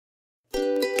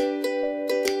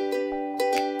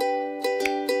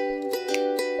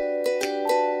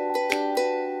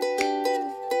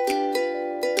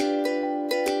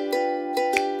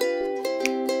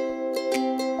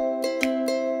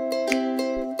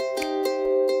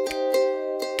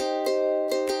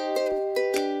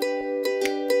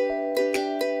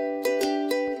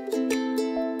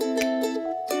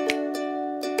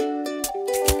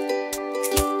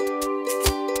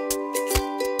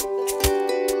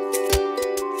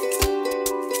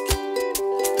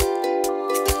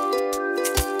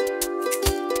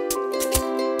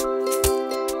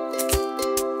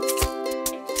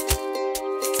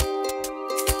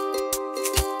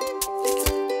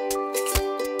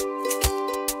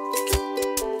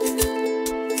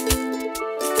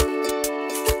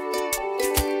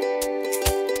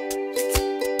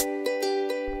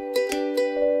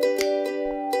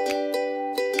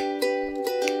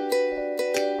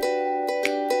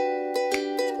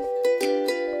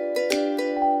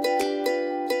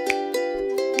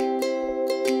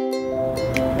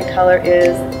color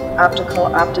is optical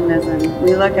optimism.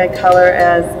 We look at color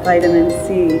as vitamin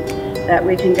C, that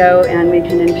we can go and we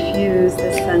can infuse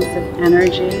this sense of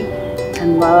energy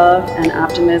and love and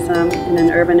optimism in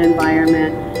an urban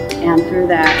environment, and through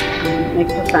that make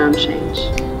profound change.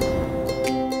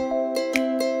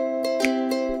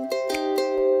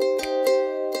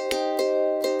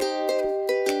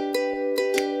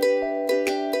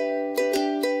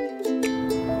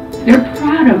 They're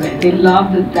proud of it. They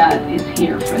love that that is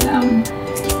here for them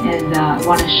and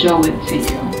want to show it to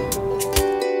you.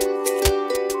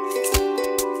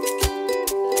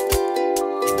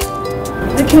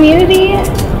 The community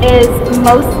is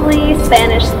mostly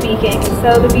Spanish speaking,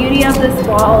 so the beauty of this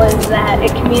wall is that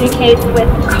it communicates with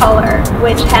color,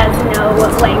 which has no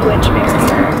language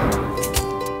barrier.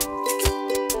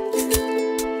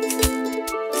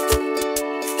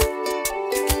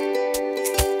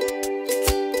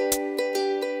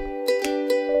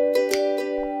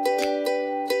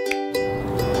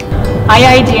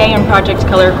 IIDA and Project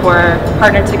Color Corps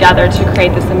partnered together to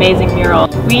create this amazing mural.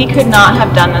 We could not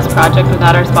have done this project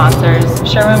without our sponsors.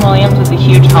 Sherwin-Williams was a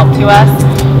huge help to us,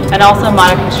 and also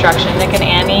Mata Construction. Nick and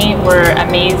Annie were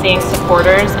amazing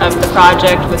supporters of the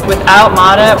project. Without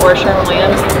Mata or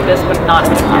Sherwin-Williams, this would not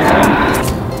have been possible.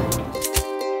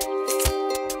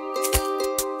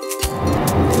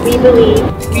 We believe.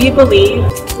 We believe.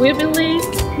 We believe.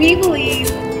 We believe.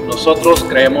 Nosotros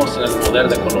creemos en el poder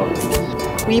de color.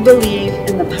 We believe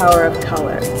in the power of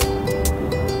color.